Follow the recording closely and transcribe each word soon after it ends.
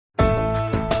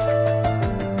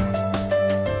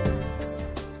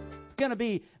going to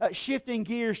be shifting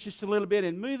gears just a little bit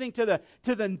and moving to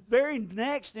the very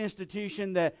next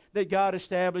institution that God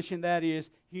established, and that is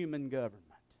human government.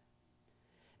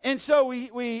 And so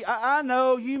I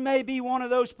know you may be one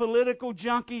of those political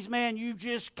junkies, man. You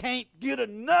just can't get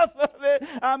enough of it.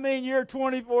 I mean, you're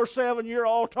 24/7. You're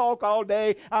all talk all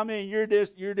day. I mean, you're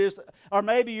just, or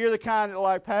maybe you're the kind that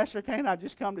like, Pastor, can't I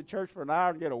just come to church for an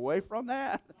hour and get away from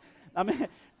that? I mean,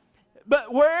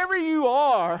 but wherever you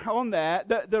are on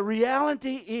that, the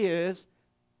reality is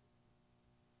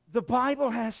the Bible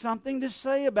has something to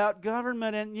say about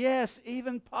government and, yes,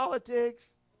 even politics.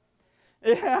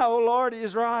 Yeah, oh Lord, He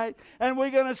is right. And we're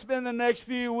going to spend the next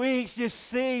few weeks just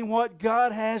seeing what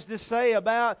God has to say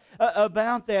about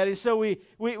that. And so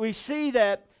we see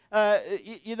that,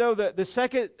 the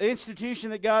second institution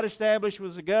that God established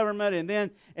was the government,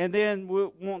 and then we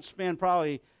won't spend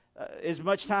probably as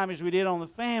much time as we did on the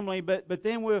family, but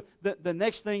then the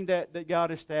next thing that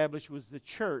God established was the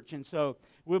church. And so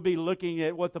we'll be looking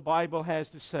at what the Bible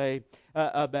has to say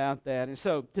about that. And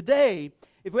so today,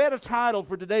 if we had a title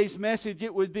for today's message,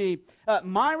 it would be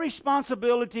My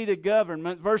Responsibility to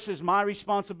Government versus My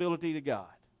Responsibility to God.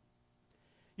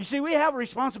 You see, we have a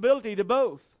responsibility to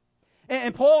both.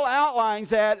 And Paul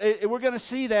outlines that. We're going to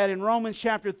see that in Romans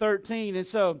chapter 13. And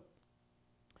so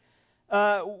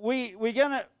we're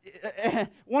going to,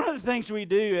 one of the things we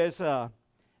do is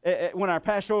when our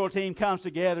pastoral team comes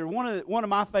together, one of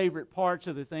my favorite parts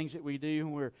of the things that we do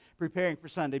when we're preparing for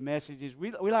Sunday messages,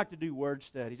 we like to do word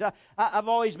studies. I've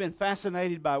always been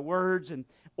fascinated by words and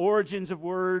origins of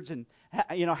words and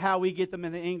how we get them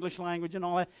in the English language and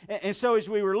all that. And so as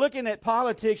we were looking at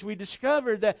politics, we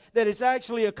discovered that it's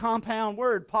actually a compound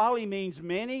word. Poly means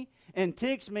many, and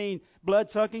ticks mean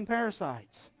blood-sucking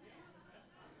parasites.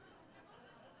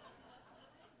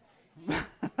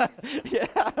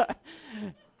 Yeah.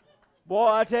 Boy,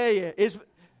 I tell you,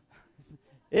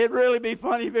 it'd really be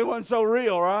funny if it wasn't so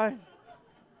real, right?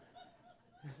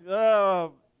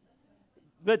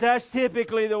 But that's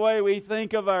typically the way we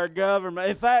think of our government.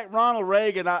 In fact, Ronald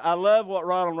Reagan, I love what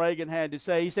Ronald Reagan had to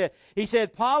say. He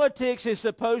said, politics is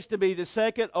supposed to be the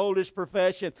second oldest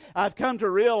profession. I've come to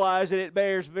realize that it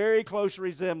bears very close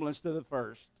resemblance to the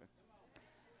first.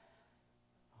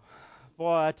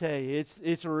 Boy, I tell you,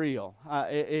 it's real.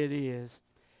 It is.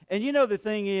 And the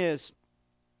thing is,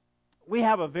 we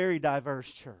have a very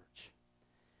diverse church.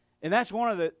 And that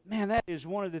is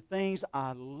one of the things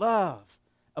I love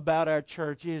about our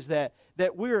church is that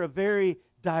we're a very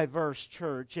diverse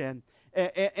church. And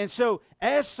so,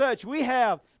 as such, we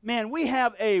have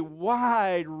a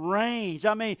wide range.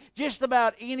 I mean, just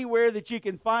about anywhere that you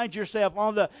can find yourself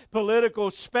on the political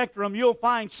spectrum, you'll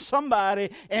find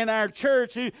somebody in our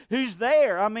church who's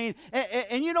there. I mean,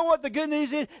 and you know what the good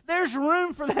news is? There's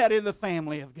room for that in the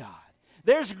family of God.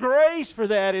 There's grace for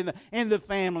that in the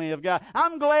family of God.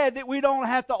 I'm glad that we don't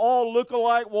have to all look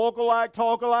alike, walk alike,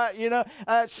 talk alike,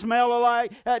 smell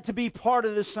alike to be part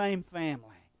of the same family.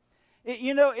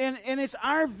 And it's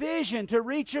our vision to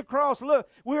reach across. Look,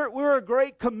 we're a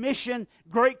Great Commission,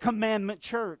 Great Commandment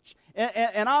church.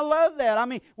 And I love that. I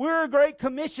mean, we're a Great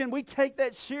Commission. We take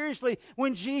that seriously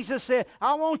when Jesus said,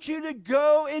 I want you to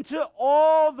go into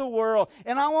all the world,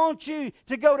 and I want you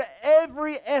to go to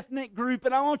every ethnic group,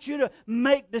 and I want you to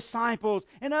make disciples.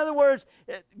 In other words,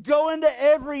 go into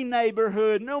every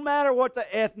neighborhood, no matter what the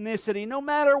ethnicity, no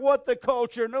matter what the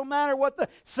culture, no matter what the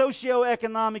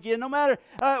socioeconomic is, no matter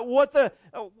what the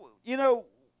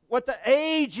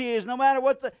age is, no matter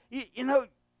what the,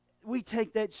 we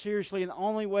take that seriously, and the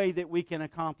only way that we can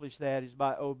accomplish that is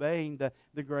by obeying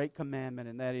the great commandment,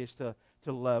 and that is to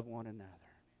love one another,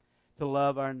 to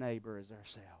love our neighbor as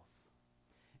ourselves.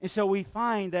 And so we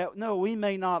find that, no, we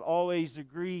may not always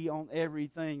agree on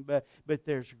everything, but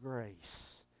there's grace.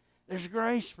 There's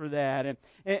grace for that,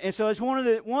 and so it's one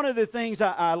of the things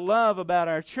I love about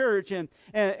our church, and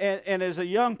as a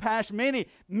young pastor,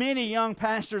 many young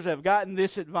pastors have gotten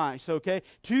this advice. Okay,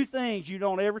 2 things you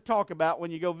don't ever talk about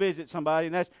when you go visit somebody,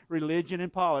 and that's religion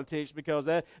and politics, because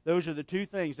those are the 2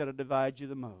 things that'll divide you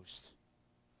the most.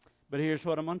 But here's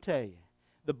what I'm going to tell you: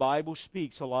 the Bible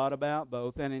speaks a lot about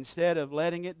both, and instead of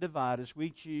letting it divide us, we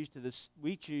choose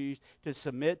to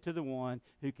submit to the one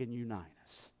who can unite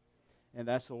us. And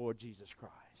that's the Lord Jesus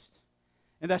Christ.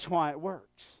 And that's why it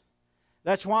works.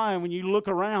 That's why when you look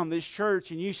around this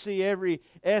church and you see every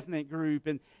ethnic group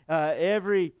and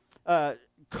every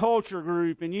culture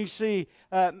group, and you see,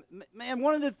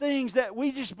 one of the things that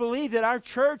we just believe that our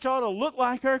church ought to look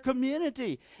like our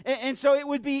community. And so it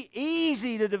would be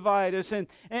easy to divide us. And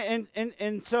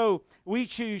so we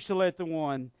choose to let the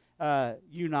one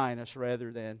unite us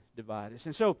rather than divide us.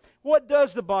 And so what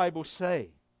does the Bible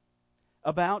say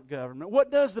about government?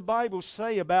 What does the Bible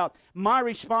say about my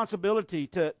responsibility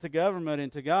to government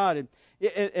and to God?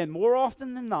 And more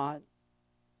often than not,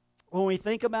 when we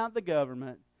think about the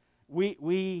government,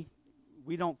 we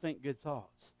don't think good thoughts.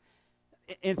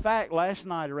 In fact, last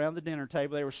night around the dinner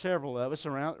table, there were several of us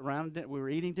around. We were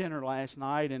eating dinner last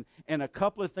night, and a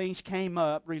couple of things came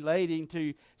up relating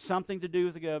to something to do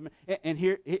with the government. And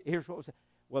here's what was said.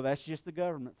 Well, that's just the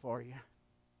government for you.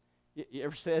 You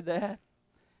ever said that?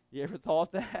 You ever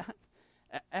thought that?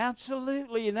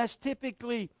 Absolutely, and that's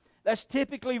typically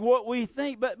what we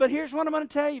think. But here's what I'm going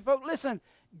to tell you, folks. Listen.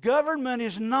 Government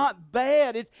is not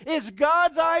bad. It's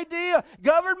God's idea.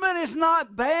 Government is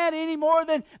not bad any more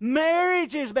than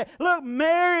marriage is bad. Look,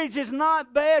 marriage is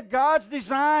not bad. God's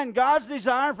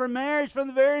desire for marriage from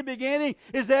the very beginning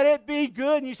is that it be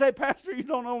good. And you say, Pastor, you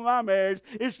don't know my marriage.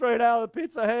 It's straight out of the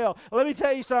pits of hell. Well, let me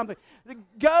tell you something. The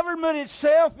government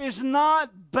itself is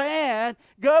not bad.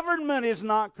 Government is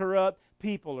not corrupt.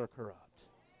 People are corrupt.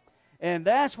 And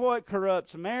that's what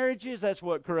corrupts marriages, that's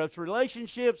what corrupts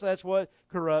relationships, that's what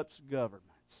corrupts governments.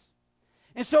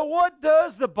 And so what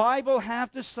does the Bible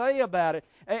have to say about it?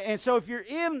 And so if you're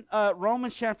in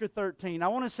Romans chapter 13, I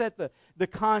want to set the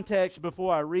context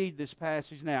before I read this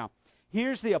passage now.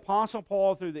 Here's the Apostle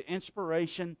Paul through the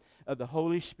inspiration of the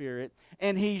Holy Spirit,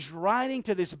 and he's writing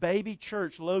to this baby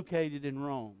church located in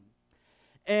Rome.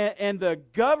 And the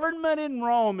government in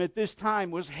Rome at this time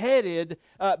was headed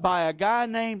by a guy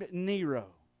named Nero.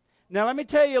 Now, let me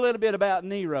tell you a little bit about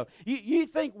Nero. You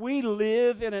think we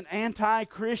live in an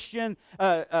anti-Christian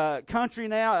country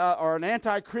now, or an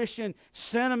anti-Christian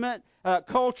sentiment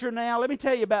culture now? Let me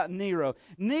tell you about Nero.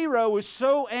 Nero was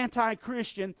so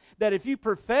anti-Christian that if you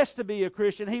professed to be a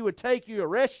Christian, he would take you,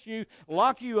 arrest you,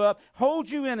 lock you up, hold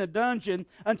you in a dungeon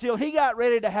until he got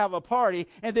ready to have a party,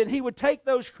 and then he would take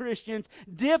those Christians,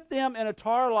 dip them in a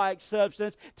tar-like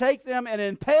substance, take them and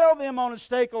impale them on a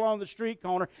stake along the street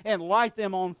corner, and light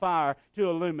them on fire to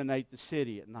illuminate the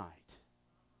city at night.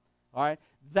 All right?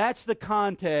 That's the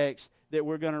context that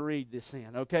we're going to read this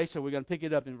in. Okay, so we're going to pick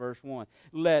it up in verse 1.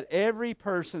 Let every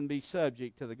person be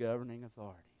subject to the governing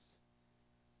authorities.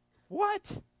 What?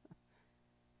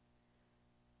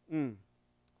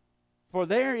 For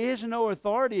there is no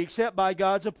authority except by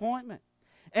God's appointment.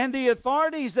 And the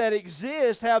authorities that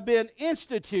exist have been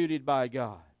instituted by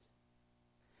God.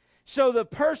 So the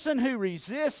person who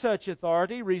resists such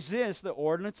authority resists the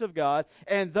ordinance of God,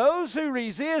 and those who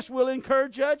resist will incur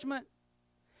judgment.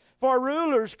 For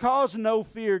rulers cause no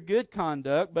fear good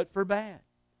conduct, but for bad.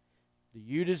 Do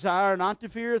you desire not to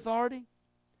fear authority?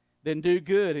 Then do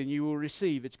good, and you will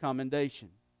receive its commendation.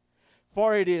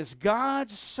 For it is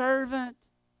God's servant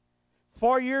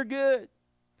for your good.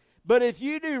 But if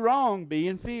you do wrong, be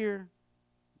in fear.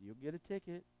 You'll get a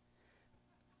ticket.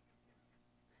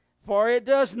 For it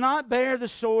does not bear the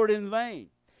sword in vain.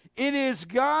 It is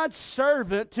God's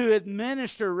servant to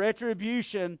administer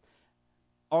retribution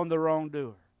on the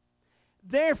wrongdoer.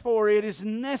 Therefore, it is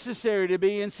necessary to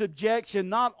be in subjection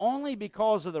not only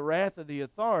because of the wrath of the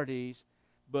authorities,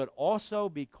 but also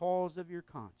because of your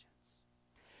conscience.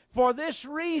 For this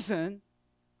reason,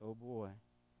 oh boy,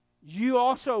 you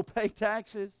also pay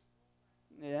taxes.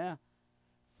 Yeah.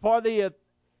 For the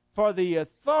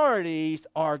authorities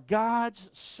are God's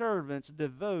servants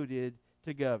devoted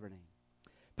to governing.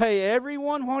 Pay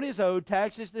everyone what is owed,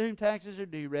 taxes to whom taxes are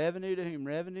due, revenue to whom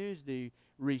revenue is due,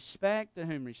 respect to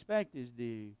whom respect is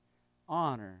due,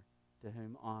 honor to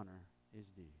whom honor is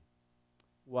due.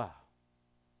 Wow.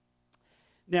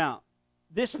 Now,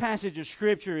 this passage of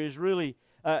Scripture is really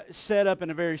set up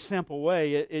in a very simple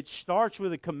way. It starts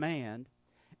with a command,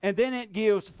 and then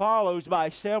it follows by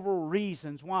several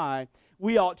reasons why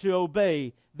we ought to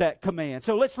obey that command.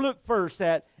 So let's look first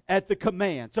at the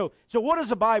command. So what does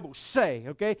the Bible say?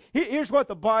 Okay, here's what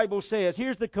the Bible says.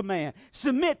 Here's the command: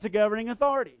 submit to governing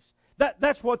authorities.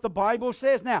 That's what the Bible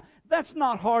says. Now, that's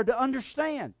not hard to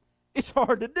understand. It's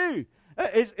hard to do.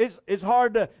 It's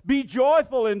hard to be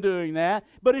joyful in doing that,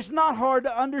 but it's not hard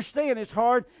to understand. It's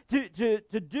hard to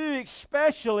do,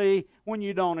 especially when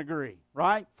you don't agree,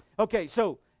 right? Okay,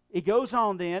 so he goes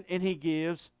on then, and he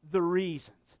gives the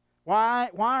reasons. Why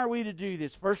are we to do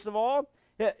this? First of all,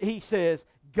 he says,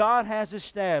 God has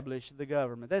established the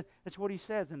government. That's what he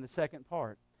says in the second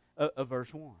part of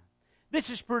verse 1.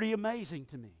 This is pretty amazing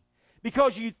to me.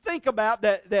 Because you think about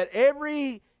that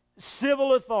every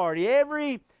civil authority,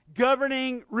 every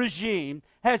governing regime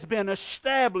has been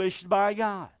established by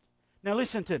God. Now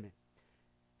listen to me.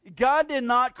 God did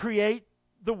not create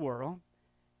the world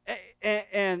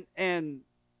and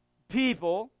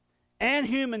people and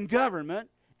human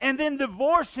government and then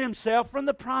divorce himself from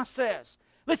the process.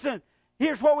 Listen,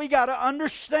 here's what we got to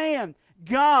understand.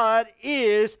 God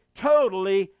is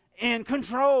totally in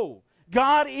control.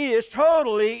 God is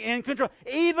totally in control.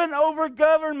 Even over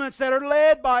governments that are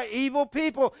led by evil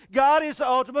people, God is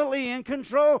ultimately in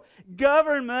control.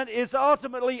 Government is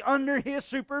ultimately under His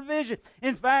supervision.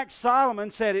 In fact, Solomon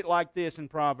said it like this in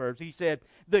Proverbs. He said,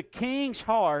 "The king's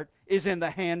heart is in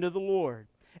the hand of the Lord.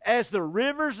 As the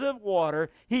rivers of water,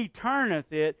 He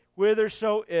turneth it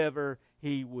whithersoever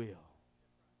He will."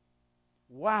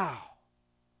 Wow.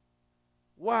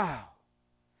 Wow.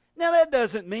 Now, that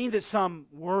doesn't mean that some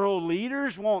world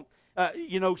leaders won't,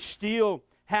 still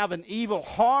have an evil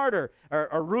heart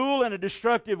or rule in a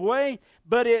destructive way.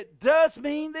 But it does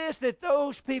mean this, that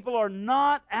those people are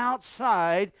not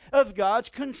outside of God's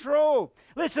control.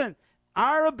 Listen,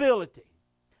 our ability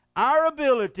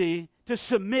to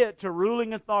submit to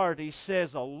ruling authority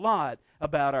says a lot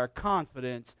about our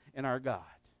confidence in our God.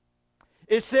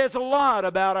 It says a lot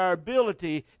about our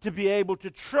ability to be able to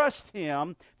trust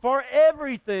Him for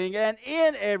everything and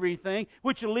in everything,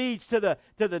 which leads to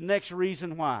the next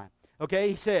reason why. Okay,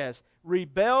 he says,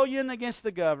 rebellion against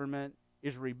the government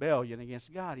is rebellion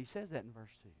against God. He says that in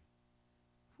verse 2.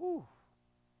 Whew.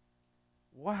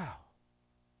 Wow.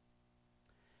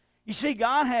 You see,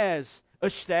 God has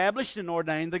established and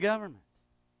ordained the government.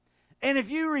 And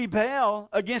if you rebel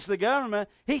against the government,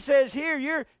 he says here,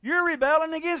 you're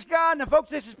rebelling against God. Now, folks,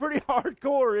 this is pretty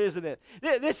hardcore, isn't it?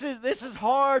 This is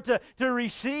hard to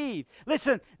receive.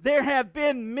 Listen, there have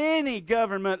been many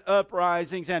government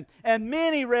uprisings and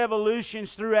many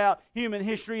revolutions throughout human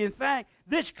history. In fact,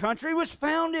 this country was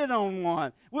founded on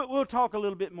one. We'll talk a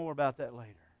little bit more about that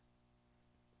later.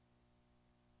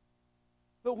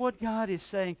 But what God is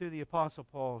saying through the Apostle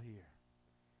Paul here,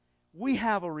 we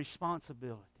have a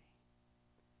responsibility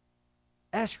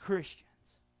as Christians,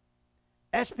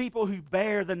 as people who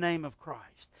bear the name of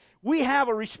Christ. We have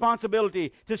a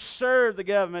responsibility to serve the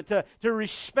government, to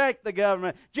respect the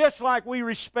government, just like we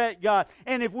respect God.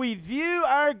 And if we view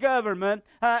our government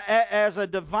as a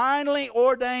divinely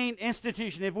ordained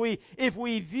institution, if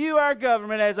we view our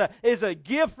government as a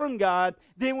gift from God,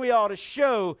 then we ought to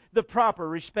show the proper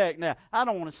respect. Now, I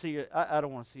don't want to see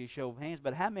a show of hands,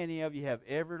 but how many of you have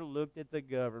ever looked at the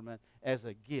government as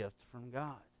a gift from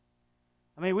God?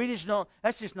 I mean, we just don't.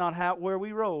 That's just not where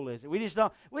we roll, is it? We just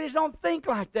don't think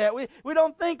like that. We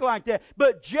don't think like that.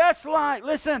 But just like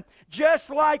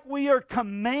we are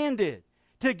commanded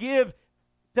to give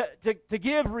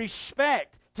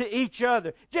respect to each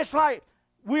other, just like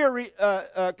we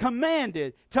are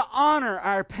commanded to honor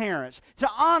our parents, to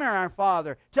honor our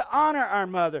father, to honor our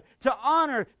mother, to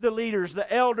honor the leaders,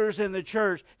 the elders in the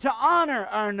church, to honor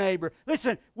our neighbor.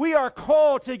 Listen, we are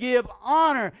called to give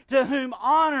honor to whom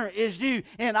honor is due.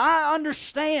 And I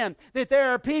understand that there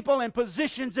are people in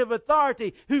positions of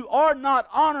authority who are not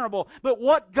honorable. But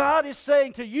what God is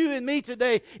saying to you and me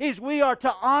today is we are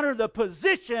to honor the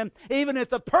position even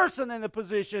if the person in the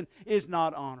position is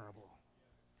not honorable.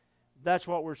 That's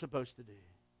what we're supposed to do.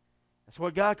 That's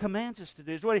what God commands us to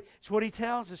do. It's what He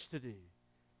tells us to do.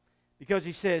 Because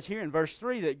He says here in verse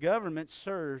 3 that government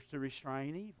serves to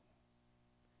restrain evil.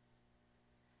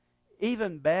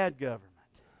 Even bad government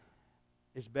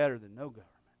is better than no government.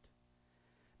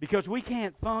 Because we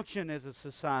can't function as a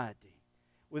society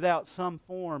without some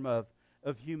form of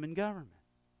human government.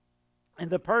 And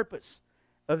the purpose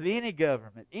of any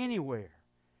government, anywhere,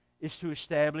 is to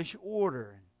establish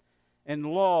order and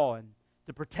law and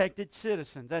to protect its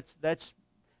citizens.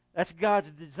 That's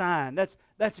God's design.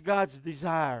 That's God's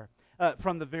desire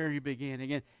from the very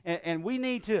beginning. And we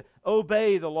need to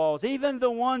obey the laws, even the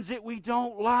ones that we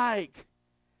don't like.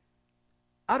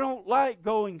 I don't like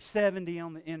going 70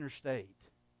 on the interstate.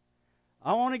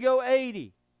 I want to go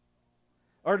 80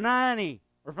 or 90,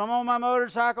 or if I'm on my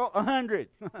motorcycle, 100.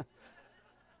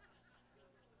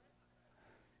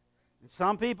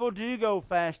 Some people do go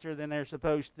faster than they're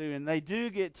supposed to, and they do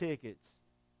get tickets.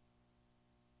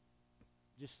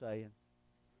 Just saying.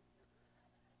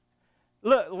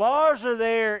 Look, laws are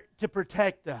there to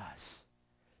protect us.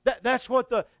 That's what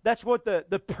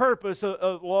the purpose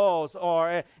of laws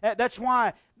are. That's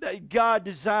why God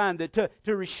designed it,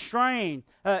 to restrain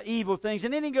evil things.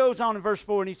 And then he goes on in verse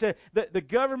 4 and he said that the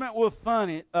government will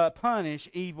punish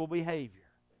evil behavior.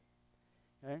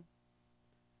 Okay?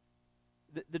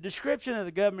 The description of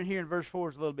the government here in verse 4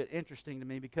 is a little bit interesting to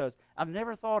me because I've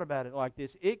never thought about it like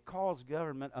this. It calls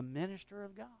government a minister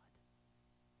of God.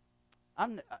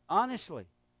 Honestly,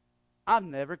 I've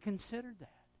never considered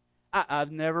that.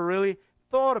 I've never really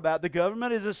thought about. The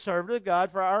government is a servant of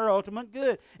God for our ultimate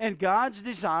good. And God's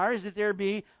desire is that there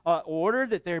be order,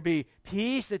 that there be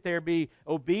peace, that there be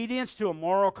obedience to a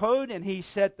moral code. And He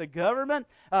set the government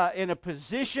in a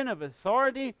position of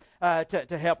authority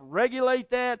to help regulate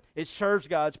that. It serves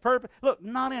God's purpose. Look,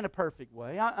 not in a perfect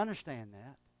way. I understand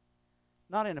that.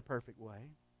 Not in a perfect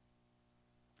way.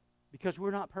 Because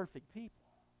we're not perfect people.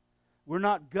 We're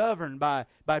not governed by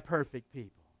perfect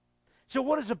people. So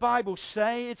what does the Bible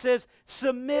say? It says,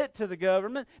 submit to the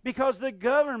government, because the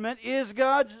government is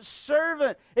God's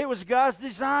servant. It was God's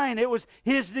design. It was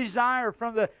His desire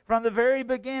from the very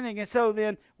beginning. And so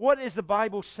then, what is the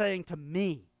Bible saying to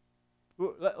me?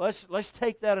 Let's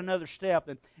take that another step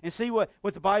and see what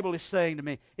the Bible is saying to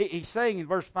me. He's saying in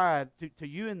verse 5 to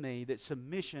you and me that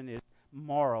submission is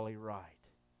morally right.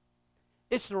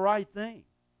 It's the right thing.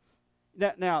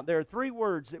 Now, there are three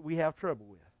words that we have trouble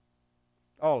with,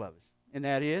 all of us. And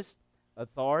that is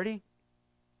authority,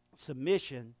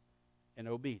 submission, and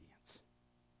obedience.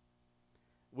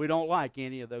 We don't like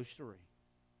any of those three.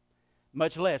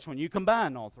 Much less when you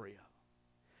combine all three of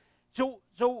them.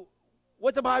 So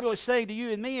what the Bible is saying to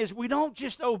you and me is we don't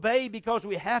just obey because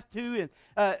we have to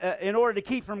and in order to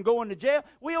keep from going to jail.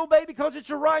 We obey because it's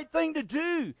the right thing to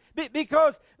do.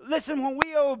 Because, listen, when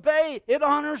we obey, it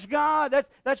honors God.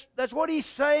 That's what He's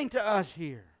saying to us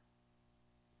here.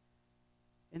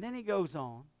 And then He goes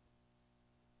on.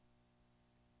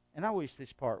 And I wish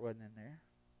this part wasn't in there.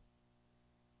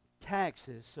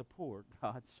 Taxes support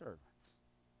God's servants.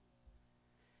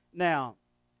 Now,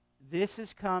 this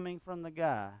is coming from the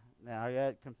guy. Now, I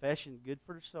got confession, good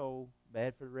for the soul,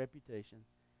 bad for the reputation.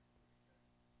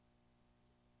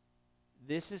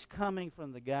 This is coming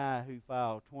from the guy who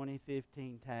filed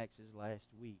 2015 taxes last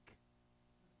week.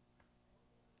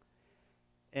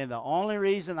 And the only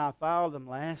reason I filed them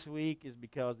last week is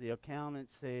because the accountant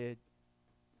said,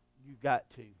 you got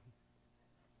to.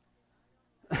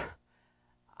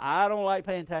 I don't like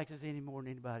paying taxes any more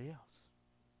than anybody else.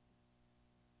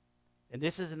 And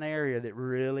this is an area that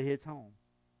really hits home.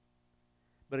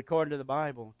 But according to the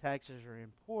Bible, taxes are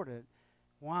important.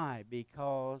 Why?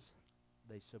 Because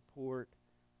they support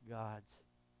God's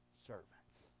servants.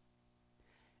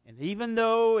 And even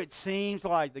though it seems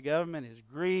like the government is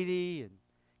greedy and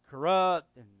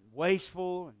corrupt and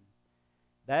wasteful, and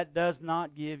that does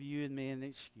not give you and me an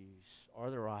excuse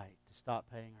or the right to stop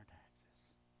paying our taxes.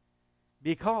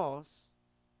 Because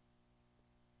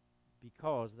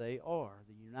they are.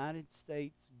 The United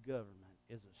States government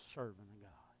is a servant of God.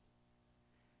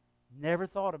 Never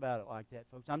thought about it like that,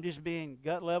 folks. I'm just being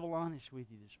gut level honest with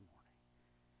you this morning.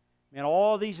 Man,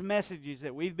 all these messages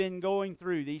that we've been going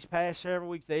through these past several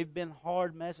weeks, they've been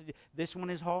hard messages. This one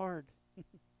is hard.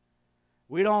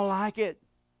 We don't like it.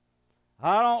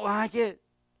 I don't like it.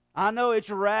 I know it's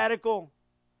radical.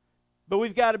 But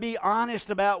we've got to be honest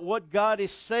about what God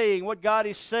is saying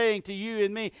to you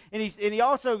and me. And he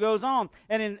also goes on,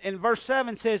 and in verse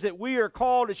 7 says that we are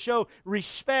called to show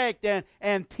respect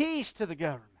and peace to the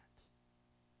government.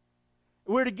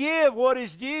 We're to give what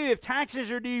is due. If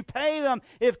taxes are due, pay them.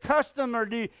 If custom are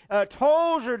due,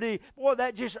 tolls are due. Boy,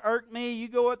 that just irked me. You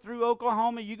go up through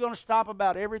Oklahoma, you're going to stop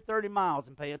about every 30 miles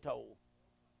and pay a toll.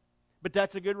 But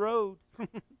that's a good road.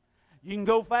 You can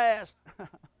go fast.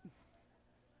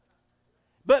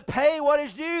 But pay what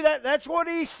is due. That's what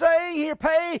he's saying here.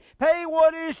 Pay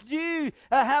what is due.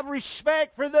 Have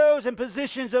respect for those in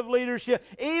positions of leadership,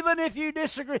 even if you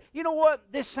disagree. You know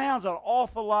what? This sounds an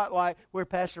awful lot like where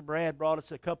Pastor Brad brought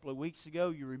us a couple of weeks ago.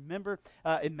 You remember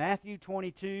in Matthew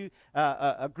 22,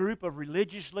 a group of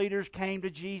religious leaders came to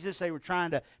Jesus. They were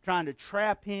trying to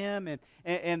trap him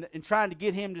and trying to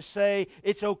get him to say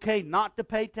it's okay not to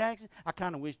pay taxes. I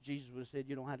kind of wish Jesus would have said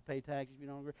you don't have to pay taxes if you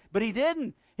don't agree. But he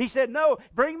didn't. He said, no,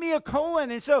 bring me a coin.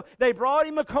 And so they brought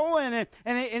him a coin,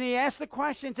 and he asked the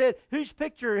question, said, whose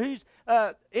picture, whose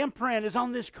imprint is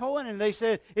on this coin? And they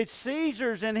said, it's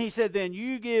Caesar's. And he said, then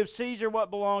you give Caesar what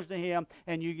belongs to him,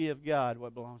 and you give God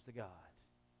what belongs to God.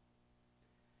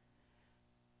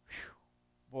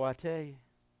 Whew. Boy, I tell you.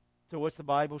 So what's the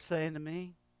Bible saying to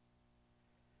me?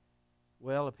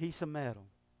 Well, a piece of metal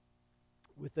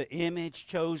with the image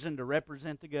chosen to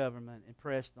represent the government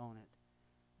impressed on it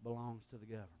belongs to the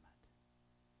government.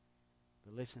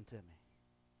 But listen to me.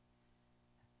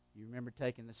 You remember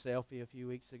taking the selfie a few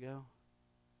weeks ago?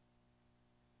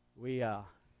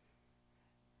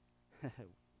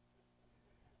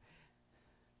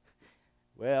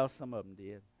 Well, some of them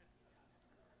did.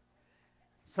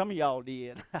 Some of y'all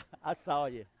did. I saw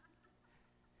you.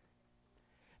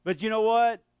 But you know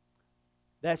what?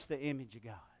 That's the image of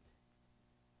God.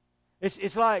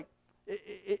 It's like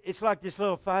It's like this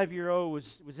little 5-year-old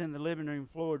was in the living room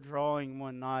floor drawing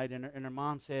one night, and her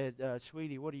mom said,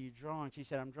 "Sweetie, what are you drawing?" She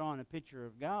said, "I'm drawing a picture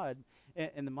of God."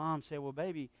 And the mom said, "Well,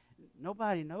 baby,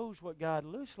 nobody knows what God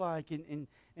looks like." And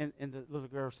the little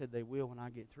girl said, "They will when I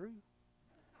get through."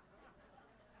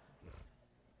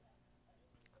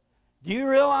 Do you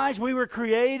realize we were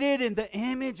created in the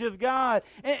image of God?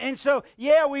 And so,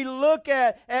 yeah, we look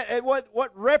at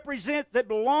what represents, that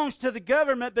belongs to the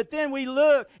government, but then we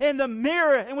look in the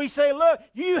mirror and we say, look,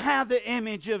 you have the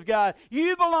image of God.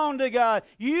 You belong to God.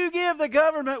 You give the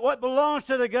government what belongs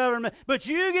to the government, but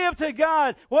you give to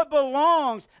God what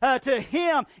belongs to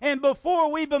Him. And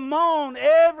before we bemoan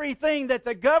everything that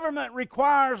the government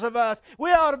requires of us, we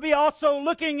ought to be also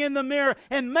looking in the mirror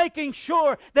and making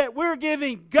sure that we're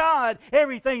giving God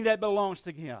everything that belongs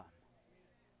to Him.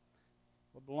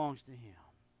 What belongs to Him.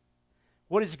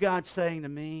 What is God saying to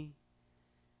me?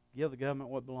 Give the government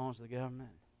what belongs to the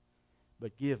government,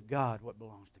 but give God what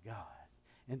belongs to God.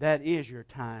 And that is your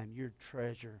time, your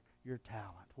treasure, your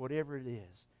talent, whatever it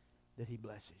is that He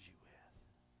blesses you with.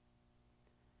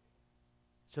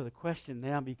 So the question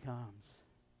now becomes,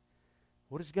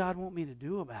 what does God want me to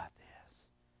do about this?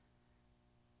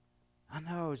 I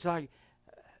know, it's like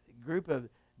a group of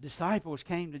disciples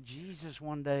came to Jesus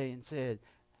one day and said,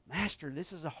 "Master,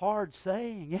 this is a hard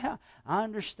saying." Yeah, I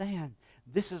understand.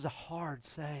 This is a hard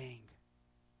saying.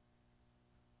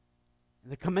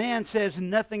 The command says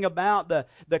nothing about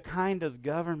the kind of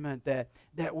government that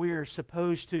we are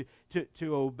supposed to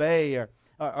obey,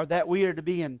 or that we are to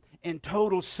be in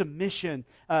total submission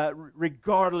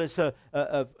regardless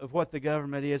of what the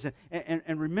government is.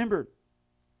 And remember,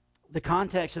 the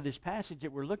context of this passage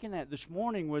that we're looking at this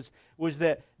morning was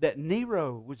that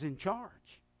Nero was in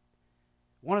charge.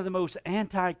 One of the most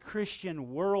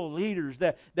anti-Christian world leaders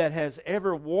that has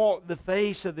ever walked the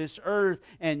face of this earth.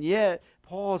 And yet,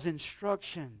 Paul's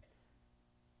instruction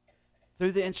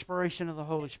through the inspiration of the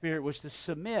Holy Spirit was to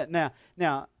submit. Now,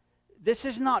 this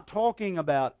is not talking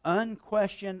about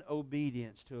unquestioned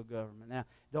obedience to a government. Now,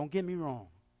 don't get me wrong.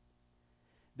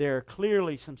 There are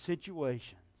clearly some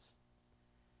situations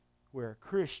where a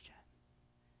Christian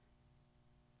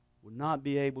would not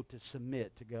be able to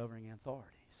submit to governing authorities.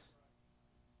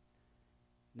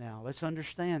 Now, let's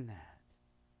understand that.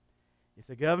 If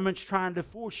the government's trying to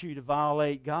force you to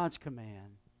violate God's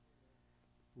command,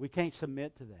 we can't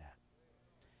submit to that.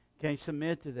 Can't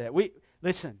submit to that.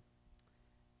 Listen,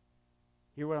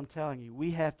 hear what I'm telling you.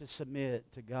 We have to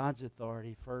submit to God's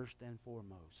authority first and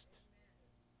foremost.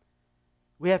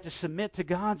 We have to submit to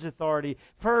God's authority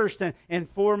first and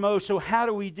foremost. So how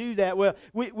do we do that? Well,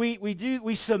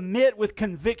 we submit with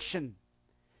conviction.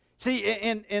 See,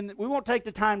 and we won't take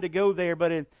the time to go there,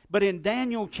 but in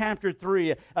Daniel chapter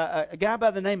 3, a guy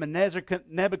by the name of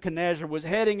Nebuchadnezzar was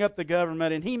heading up the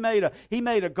government, and he made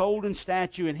a golden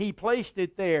statue, and he placed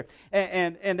it there.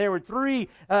 And there were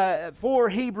 4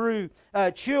 Hebrew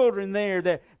children there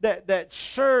that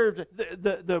served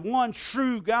the one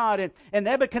true God. And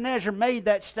Nebuchadnezzar made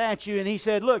that statue, and he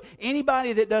said, "Look,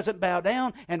 anybody that doesn't bow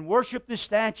down and worship this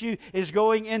statue is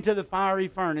going into the fiery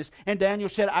furnace." And Daniel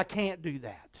said, "I can't do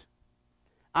that.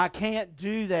 I can't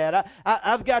do that.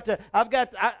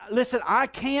 Listen, I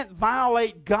can't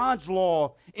violate God's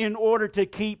law in order to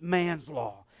keep man's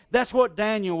law." That's what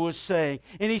Daniel was saying.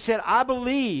 And he said, "I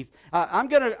believe I'm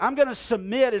gonna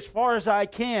submit as far as I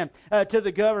can to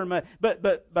the government,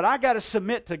 but I got to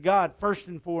submit to God first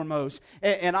and foremost.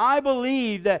 And I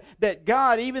believe that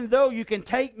God, even though you can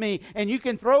take me and you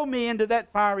can throw me into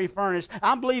that fiery furnace,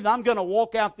 I believe I'm going to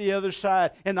walk out the other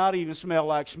side and not even smell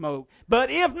like smoke. But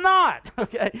if not,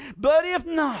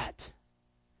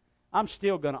 I'm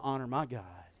still going to honor my God,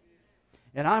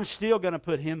 and I'm still going to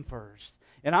put Him first.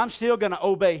 And I'm still going to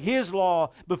obey His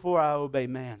law before I obey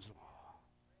man's law."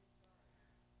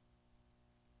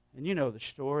 And you know the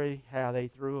story, how they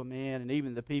threw him in, and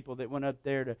even the people that went up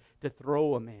there to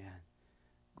throw him in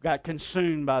got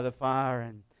consumed by the fire,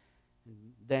 and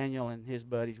Daniel and his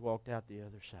buddies walked out the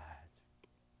other side.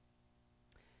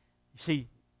 You see,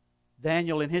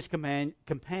 Daniel and his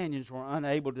companions were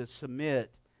unable to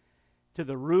submit to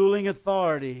the ruling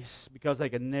authorities because they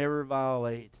could never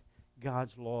violate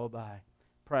God's law by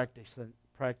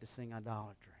practicing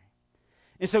idolatry.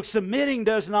 And so submitting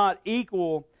does not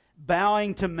equal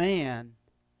bowing to man,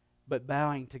 but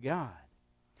bowing to God.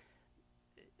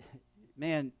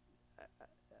 Man,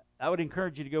 I would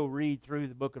encourage you to go read through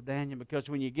the book of Daniel, because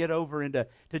when you get over into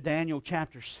Daniel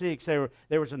chapter 6, there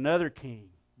was another king,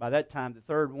 by that time the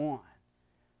third one,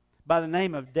 by the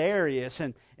name of Darius,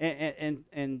 and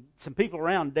some people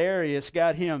around Darius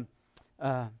got him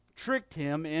tricked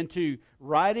him into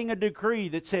writing a decree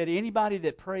that said anybody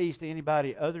that prays to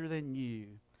anybody other than you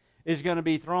is going to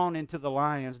be thrown into the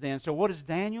lion's den. So what does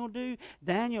Daniel do?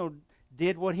 Daniel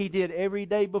did what he did every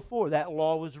day before that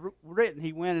law was written.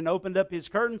 He went and opened up his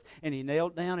curtains, and he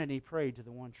knelt down and he prayed to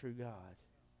the one true God.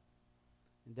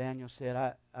 And Daniel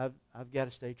said, I've got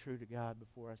to stay true to God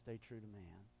before I stay true to man.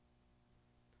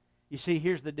 You see,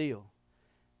 here's the deal.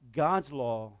 God's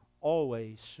law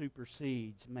always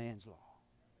supersedes man's law.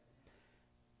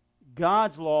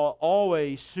 God's law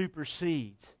always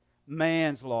supersedes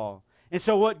man's law. And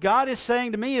so what God is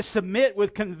saying to me is submit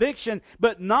with conviction,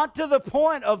 but not to the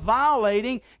point of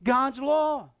violating God's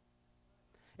law.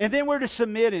 And then we're to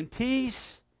submit in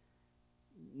peace,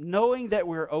 knowing that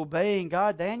we're obeying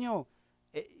God. Daniel,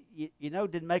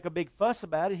 didn't make a big fuss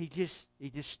about it. He just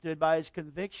stood by his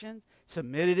convictions,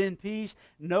 submitted in peace,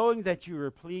 knowing that you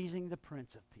were pleasing the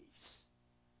Prince of Peace.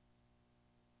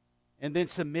 And then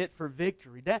submit for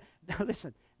victory. Now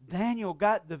listen, Daniel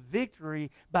got the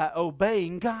victory by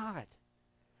obeying God.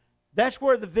 That's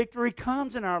where the victory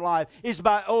comes in our life, is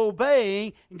by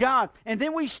obeying God. And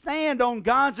then we stand on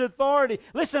God's authority.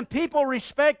 Listen, people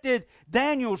respected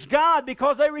Daniel's God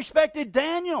because they respected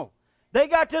Daniel. They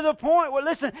got to the point where,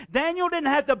 listen, Daniel didn't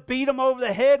have to beat him over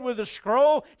the head with a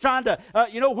scroll, trying to,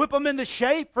 whip him into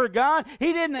shape for God.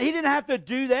 He didn't have to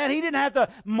do that. He didn't have to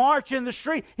march in the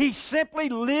street. He simply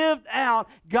lived out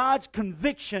God's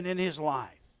conviction in his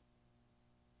life.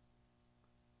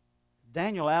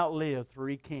 Daniel outlived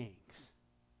 3 kings.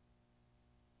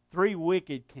 3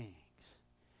 wicked kings.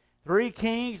 3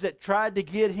 kings that tried to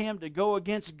get him to go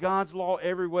against God's law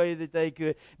every way that they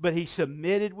could. But he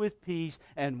submitted with peace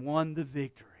and won the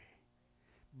victory.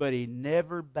 But he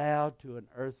never bowed to an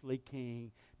earthly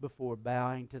king before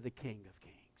bowing to the King of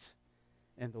Kings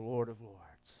and the Lord of Lords.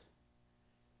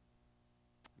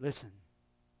 Listen,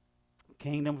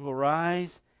 kingdoms will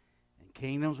rise and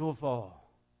kingdoms will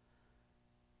fall.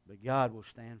 But God will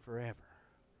stand forever.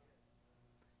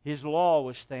 His law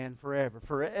will stand forever.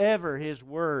 Forever His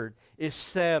word is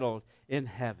settled in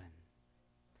heaven.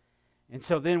 And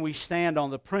so then we stand on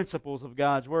the principles of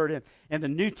God's word. And in the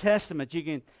New Testament, you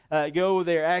can go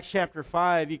there, Acts chapter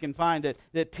 5, you can find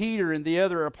that Peter and the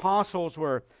other apostles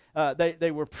were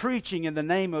they were preaching in the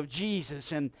name of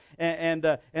Jesus, and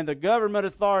the government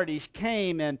authorities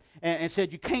came and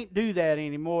said, you can't do that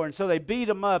anymore. And so they beat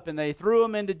them up and they threw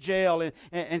them into jail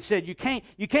and said, you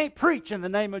can't preach in the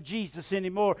name of Jesus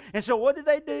anymore. And so what did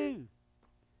they do?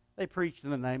 They preached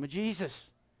in the name of Jesus.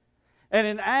 And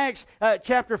in Acts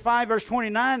chapter 5, verse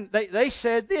 29, they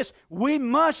said this: we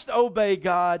must obey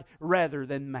God rather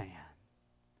than man.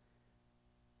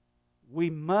 We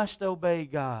must obey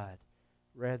God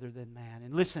rather than man.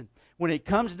 And listen, when it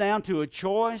comes down to a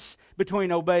choice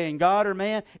between obeying God or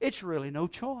man, it's really no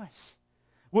choice.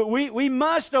 We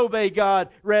must obey God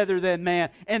rather than man.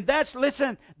 And that's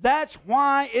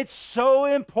why it's so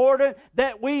important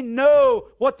that we know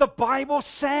what the Bible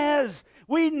says.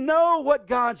 We know what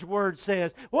God's Word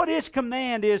says, what His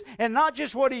command is, and not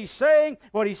just what He's saying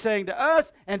to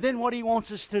us, and then what He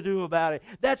wants us to do about it.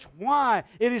 That's why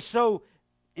it is so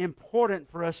important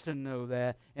for us to know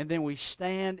that, and then we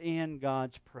stand in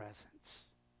God's presence.